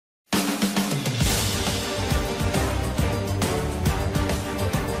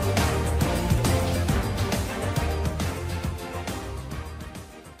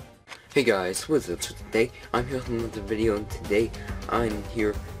Hey guys, what's up? So today I'm here with another video, and today I'm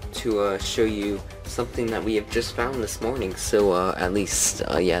here to show you something that we have just found this morning. So at least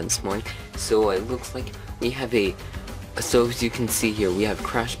yeah, this morning. So it looks like we have so as you can see here, we have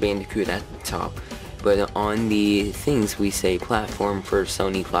Crash Bandicoot at the top, but on the things we say platform for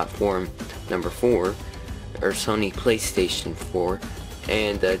Sony platform number 4 or Sony PlayStation 4,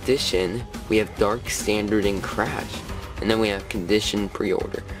 and edition we have Dark, Standard, and Crash, and then we have Condition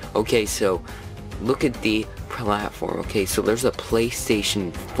Pre-order. Okay, so look at the platform. Okay, so there's a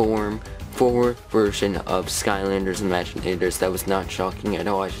PlayStation 4 version of Skylanders Imaginators. That was not shocking at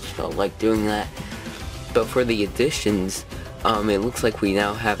all. I just felt like doing that. But for the editions, it looks like we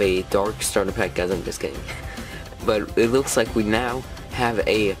now have a Dark starter pack. Guys, I'm just kidding. But it looks like we now have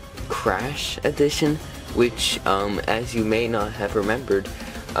a Crash edition, which, as you may not have remembered,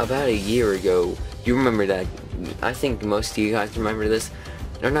 about a year ago, you remember that. I think most of you guys remember this.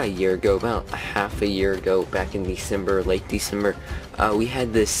 Or not a year ago, about half a year ago, back in December, late December, we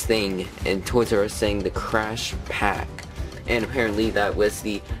had this thing, and Toys R Us saying the Crash Pack, and apparently that was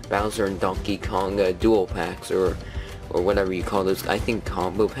the Bowser and Donkey Kong dual packs, or whatever you call those. I think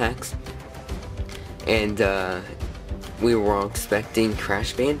combo packs, and we were all expecting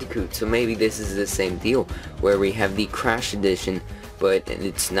Crash Bandicoot, so maybe this is the same deal, where we have the Crash Edition, but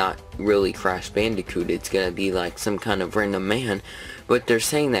it's not really Crash Bandicoot. It's gonna be like some kind of random man. But they're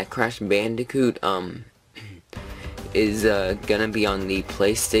saying that Crash Bandicoot is gonna be on the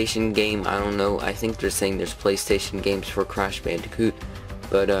PlayStation game. I don't know. I think they're saying there's PlayStation games for Crash Bandicoot,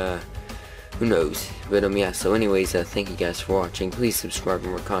 but who knows? But yeah. So anyways, thank you guys for watching. Please subscribe for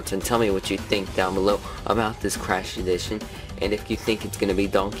more content. Tell me what you think down below about this Crash Edition, and if you think it's gonna be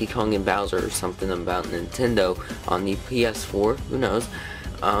Donkey Kong and Bowser or something about Nintendo on the PS4. Who knows?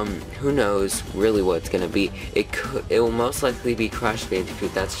 Who knows really what it's gonna be. It will most likely be Crash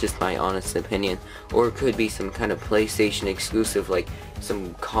Bandicoot. That's just my honest opinion. Or it could be some kind of PlayStation exclusive, like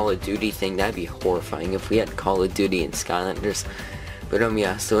some Call of Duty thing. That'd be horrifying if we had Call of Duty and Skylanders. But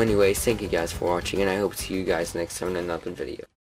yeah, so anyways, thank you guys for watching, and I hope to see you guys next time in another video.